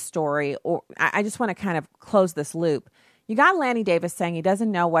missed the story, or I just want to kind of close this loop, you got Lanny Davis saying he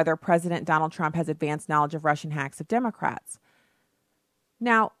doesn't know whether President Donald Trump has advanced knowledge of Russian hacks of Democrats.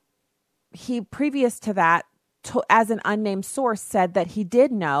 Now, he previous to that, as an unnamed source, said that he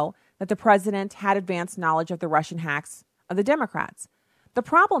did know that the president had advanced knowledge of the Russian hacks of the Democrats. The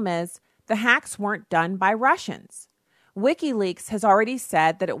problem is the hacks weren't done by Russians. WikiLeaks has already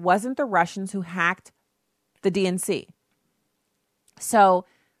said that it wasn't the Russians who hacked the DNC. So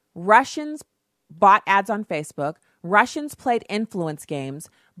Russians bought ads on Facebook, Russians played influence games,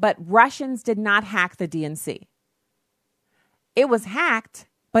 but Russians did not hack the DNC. It was hacked,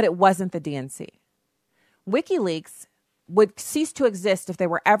 but it wasn't the DNC. WikiLeaks would cease to exist if they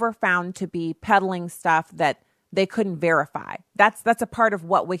were ever found to be peddling stuff that they couldn't verify. That's a part of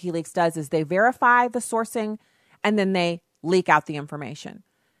what WikiLeaks does, is they verify the sourcing and then they leak out the information.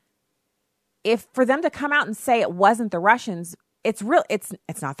 If for them to come out and say it wasn't the Russians, it's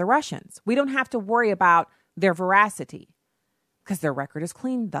not the Russians. We don't have to worry about their veracity because their record is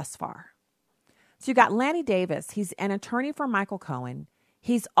clean thus far. So you got Lanny Davis. He's an attorney for Michael Cohen.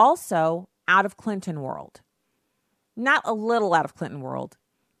 He's also out of Clinton world. Not a little out of Clinton world.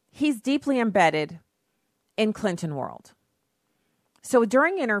 He's deeply embedded in Clinton world. So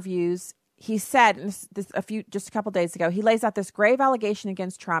during interviews, he said, just a couple days ago, he lays out this grave allegation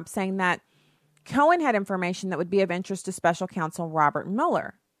against Trump, saying that Cohen had information that would be of interest to special counsel Robert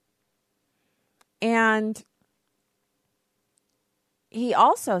Mueller. And he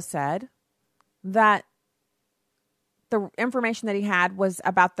also said that the information that he had was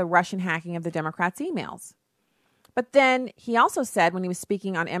about the Russian hacking of the Democrats' emails. But then he also said, when he was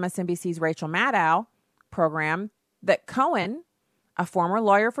speaking on MSNBC's Rachel Maddow program, that Cohen, a former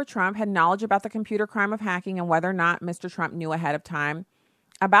lawyer for Trump, had knowledge about the computer crime of hacking and whether or not Mr. Trump knew ahead of time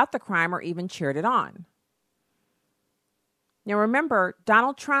about the crime or even cheered it on. Now remember,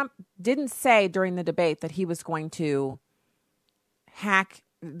 Donald Trump didn't say during the debate that he was going to hack,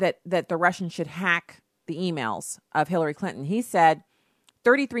 that the Russians should hack the emails of Hillary Clinton. He said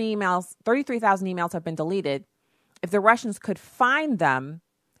 33,000 emails have been deleted. If the Russians could find them,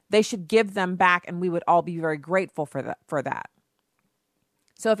 they should give them back, and we would all be very grateful for that.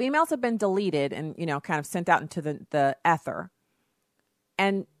 So if emails have been deleted and, kind of sent out into the ether,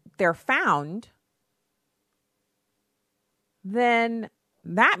 and they're found, then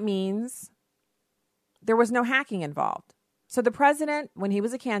that means there was no hacking involved. So the president, when he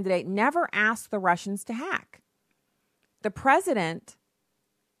was a candidate, never asked the Russians to hack. The president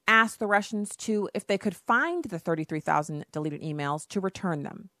asked the Russians to, if they could find the 33,000 deleted emails, to return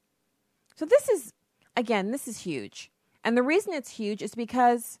them. So this is huge. And the reason it's huge is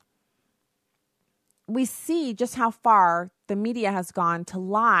because we see just how far the media has gone to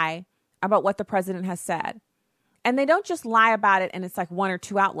lie about what the president has said. And they don't just lie about it and it's like one or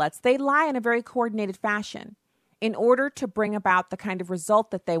two outlets. They lie in a very coordinated fashion in order to bring about the kind of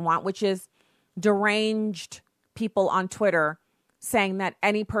result that they want, which is deranged people on Twitter saying that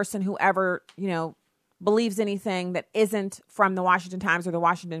any person who ever, believes anything that isn't from the Washington Times or the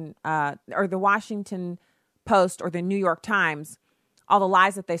Washington Post or the New York Times, all the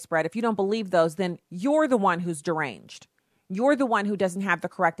lies that they spread, if you don't believe those, then you're the one who's deranged. You're the one who doesn't have the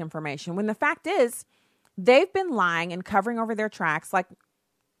correct information. When the fact is, they've been lying and covering over their tracks like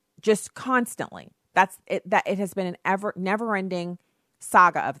just constantly. That's it. That it has been an never-ending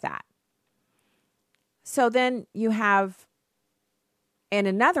saga of that. So then you have, in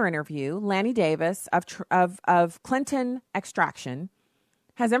another interview, Lanny Davis of Clinton Extraction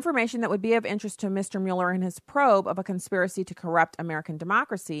has information that would be of interest to Mr. Mueller in his probe of a conspiracy to corrupt American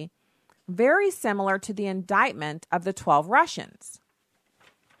democracy, very similar to the indictment of the 12 Russians.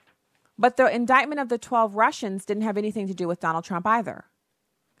 But the indictment of the 12 Russians didn't have anything to do with Donald Trump either.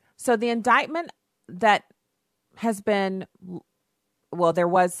 So the indictment that has been, there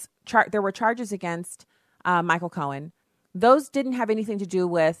were charges against Michael Cohen. Those didn't have anything to do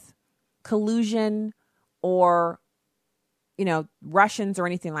with collusion or, Russians or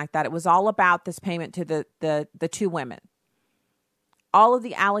anything like that. It was all about this payment to the two women. All of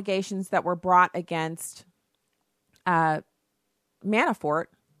the allegations that were brought against Manafort,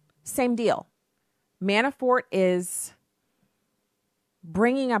 same deal. Manafort is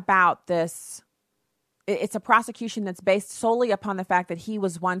bringing about this It's a prosecution that's based solely upon the fact that he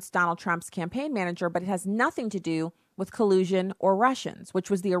was once Donald Trump's campaign manager, but it has nothing to do with collusion or Russians, which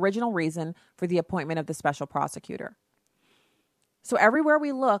was the original reason for the appointment of the special prosecutor. So everywhere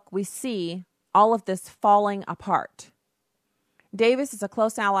we look, we see all of this falling apart. Davis is a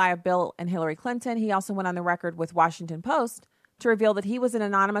close ally of Bill and Hillary Clinton. He also went on the record with Washington Post to reveal that he was an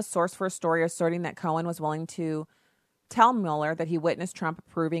anonymous source for a story asserting that Cohen was willing to tell Mueller that he witnessed Trump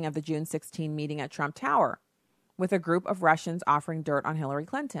approving of the June 16 meeting at Trump Tower with a group of Russians offering dirt on Hillary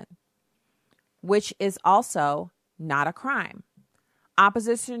Clinton, which is also not a crime.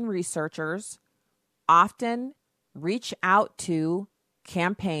 Opposition researchers often reach out to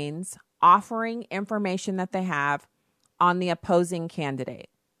campaigns offering information that they have on the opposing candidate.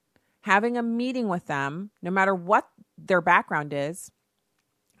 Having a meeting with them, no matter what their background is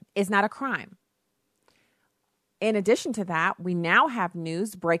not a crime. In addition to that, we now have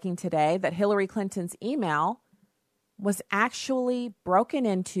news breaking today that Hillary Clinton's email was actually broken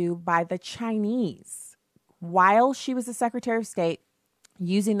into by the Chinese while she was the Secretary of State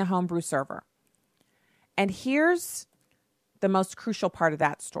using the homebrew server. And here's the most crucial part of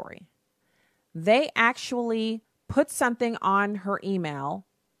that story. They actually put something on her email,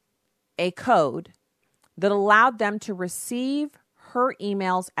 a code that allowed them to receive her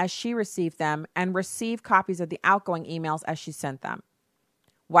emails as she received them and receive copies of the outgoing emails as she sent them.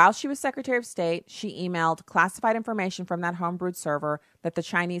 While she was Secretary of State, she emailed classified information from that homebrewed server that the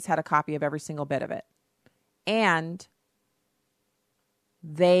Chinese had a copy of every single bit of it. And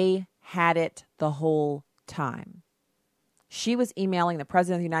they had it the whole time. She was emailing the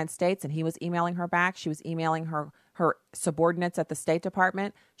President of the United States and he was emailing her back. She was emailing her subordinates at the State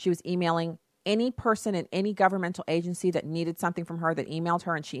Department. She was emailing any person in any governmental agency that needed something from her that emailed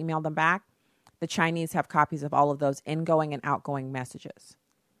her and she emailed them back. The Chinese have copies of all of those ingoing and outgoing messages.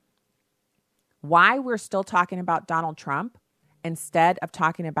 Why we're still talking about Donald Trump instead of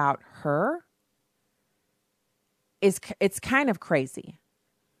talking about her it's kind of crazy.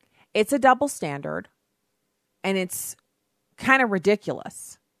 It's a double standard and it's kind of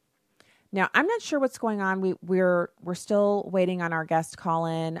ridiculous. Now, I'm not sure what's going on. We're still waiting on our guest call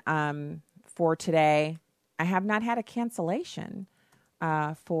in for today. I have not had a cancellation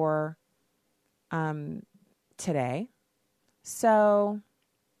for today. So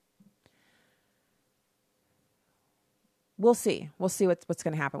we'll see. We'll see what's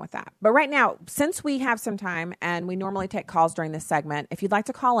going to happen with that. But right now, since we have some time and we normally take calls during this segment, if you'd like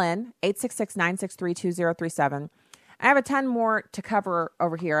to call in, 866-963-2037. I have a ton more to cover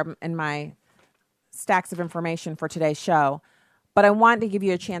over here in my stacks of information for today's show, but I wanted to give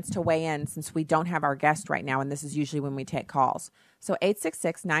you a chance to weigh in since we don't have our guest right now, and this is usually when we take calls. So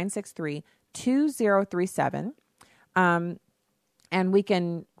 866-963-2037, and we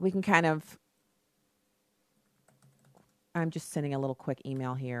can kind of. I'm just sending a little quick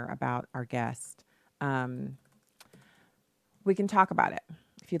email here about our guest. We can talk about it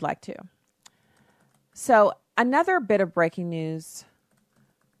if you'd like to. So another bit of breaking news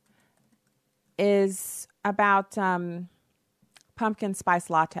is about pumpkin spice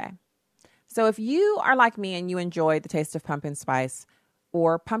latte. So if you are like me and you enjoy the taste of pumpkin spice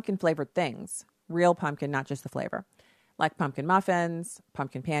or pumpkin flavored things, real pumpkin, not just the flavor, like pumpkin muffins,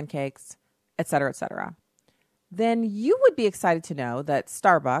 pumpkin pancakes, etc., then you would be excited to know that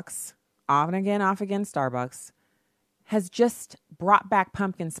Starbucks, off again Starbucks, has just brought back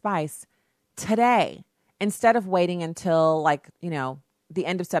pumpkin spice today instead of waiting until the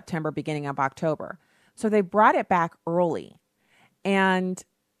end of September, beginning of October. So they brought it back early. And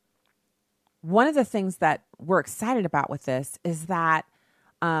one of the things that we're excited about with this is that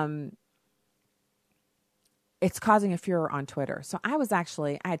it's causing a furor on Twitter. So I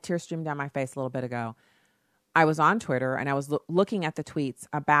had tears streaming down my face a little bit ago. I was on Twitter and I was looking at the tweets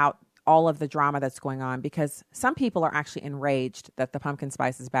about all of the drama that's going on because some people are actually enraged that the pumpkin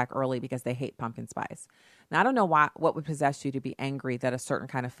spice is back early because they hate pumpkin spice. Now, I don't know what would possess you to be angry that a certain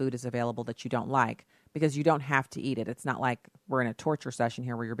kind of food is available that you don't like because you don't have to eat it. It's not like we're in a torture session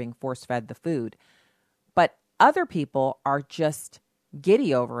here where you're being force-fed the food. But other people are just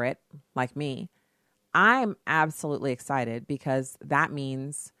giddy over it, like me. I'm absolutely excited because that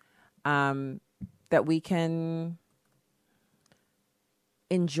means that we can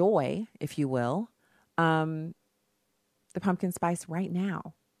enjoy, if you will, the pumpkin spice right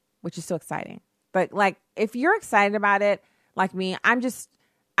now, which is so exciting. But if you're excited about it, like me, I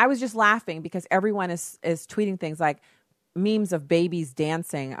was just laughing because everyone is tweeting things like memes of babies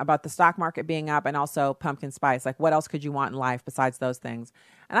dancing about the stock market being up and also pumpkin spice. Like, what else could you want in life besides those things?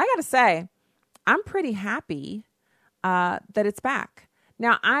 And I got to say, I'm pretty happy that it's back.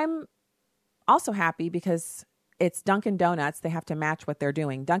 Now, I'm also happy because it's Dunkin' Donuts. They have to match what they're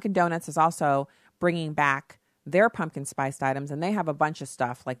doing. Dunkin' Donuts is also bringing back their pumpkin spiced items, and they have a bunch of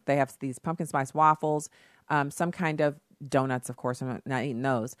stuff. Like they have these pumpkin spice waffles, some kind of donuts, of course. I'm not eating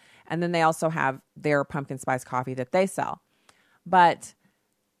those. And then they also have their pumpkin spice coffee that they sell. But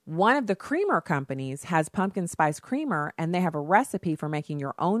one of the creamer companies has pumpkin spice creamer, and they have a recipe for making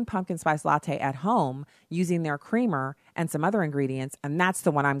your own pumpkin spice latte at home using their creamer and some other ingredients. And that's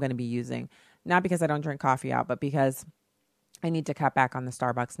the one I'm going to be using. Not because I don't drink coffee out, but because I need to cut back on the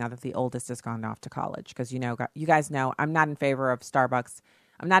Starbucks now that the oldest has gone off to college. Because, you guys know I'm not in favor of Starbucks.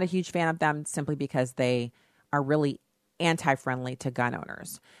 I'm not a huge fan of them simply because they are really anti-friendly to gun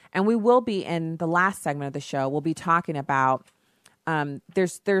owners. And we will be, in the last segment of the show, we'll be talking about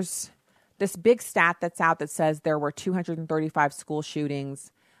there's this big stat that's out that says there were 235 school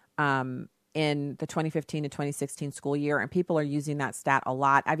shootings in the 2015 to 2016 school year, and people are using that stat a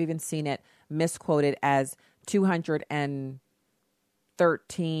lot. I've even seen it misquoted as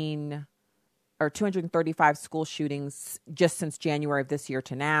 213 or 235 school shootings just since January of this year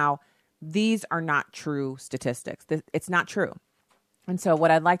to now. These are not true statistics. It's not true. And so what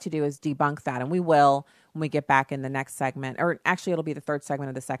I'd like to do is debunk that, and we will when we get back in the next segment, or actually it'll be the third segment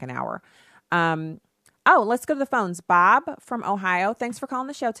of the second hour. Let's go to the phones. Bob from Ohio, thanks for calling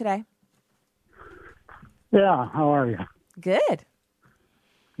the show today. Yeah, how are you? Good.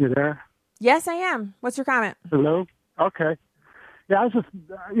 You there? Yes, I am. What's your comment? Hello? Okay. Yeah, I was just,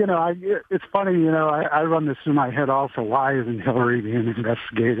 it's funny, I run this through my head also. Why isn't Hillary being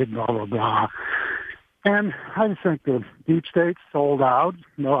investigated, blah, blah, blah. And I just think the deep state's sold out.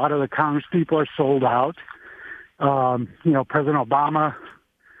 A lot of the Congress people are sold out. President Obama,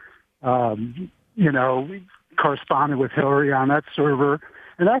 corresponded with Hillary on that server.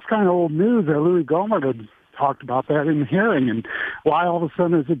 And that's kind of old news that Louis Gohmert had talked about that in the hearing. And why all of a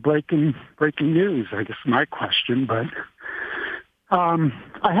sudden is it breaking news? I guess my question. But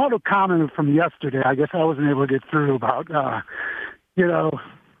I had a comment from yesterday. I guess I wasn't able to get through about, I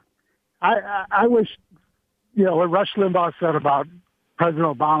wish, what Rush Limbaugh said about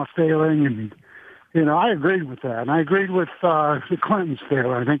President Obama failing, and, I agreed with that. And I agreed with the Clintons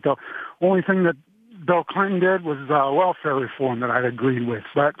failing. I think the only thing that Bill Clinton did was welfare reform that I agreed with.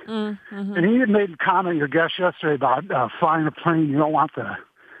 But and he had made a comment, your guest yesterday, about flying a plane. You don't want the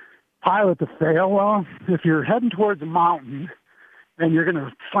pilot to fail. Well, if you're heading towards a mountain and you're going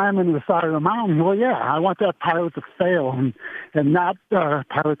to slam into the side of the mountain, well, yeah, I want that pilot to fail and not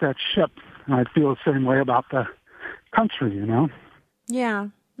pilot that ship. And I feel the same way about the country, Yeah,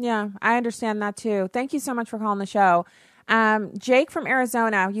 I understand that too. Thank you so much for calling the show. Jake from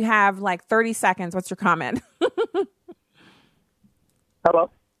Arizona, you have like 30 seconds. What's your comment? Hello.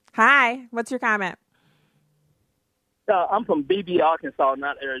 Hi. What's your comment? I'm from BB, Arkansas,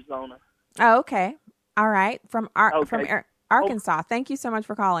 not Arizona. Oh, okay. All right. From Arkansas. Thank you so much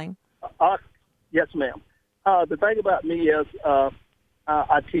for calling. Yes, ma'am. The thing about me is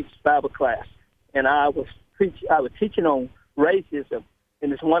I teach Bible class, and I was teaching on racism.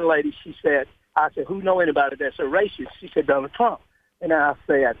 And this one lady, I said, who know anybody that's a racist? She said, Donald Trump. And I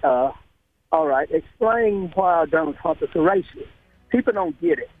said, all right, explain why Donald Trump is a racist. People don't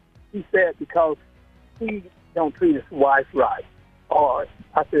get it. He said, because he don't treat his wife right. Or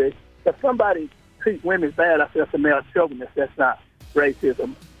I said, if somebody treat women bad, I said, that's a male chauvinist. That's not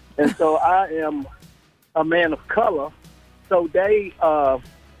racism. And so I am a man of color. So they tells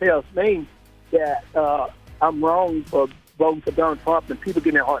me that I'm wrong for voting for Donald Trump, and people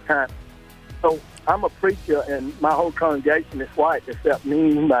give me a hard time. So I'm a preacher, and my whole congregation is white, except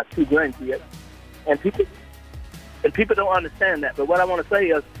me and my two grandkids. And people don't understand that. But what I want to say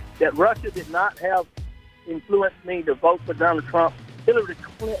is that Russia did not have influenced me to vote for Donald Trump. Hillary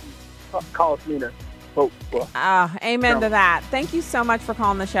Clinton caused me to vote for amen Trump. To that. Thank you so much for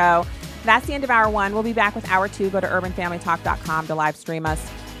calling the show. That's the end of hour one. We'll be back with hour two. Go to urbanfamilytalk.com to live stream us.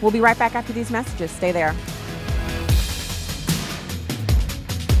 We'll be right back after these messages. Stay there.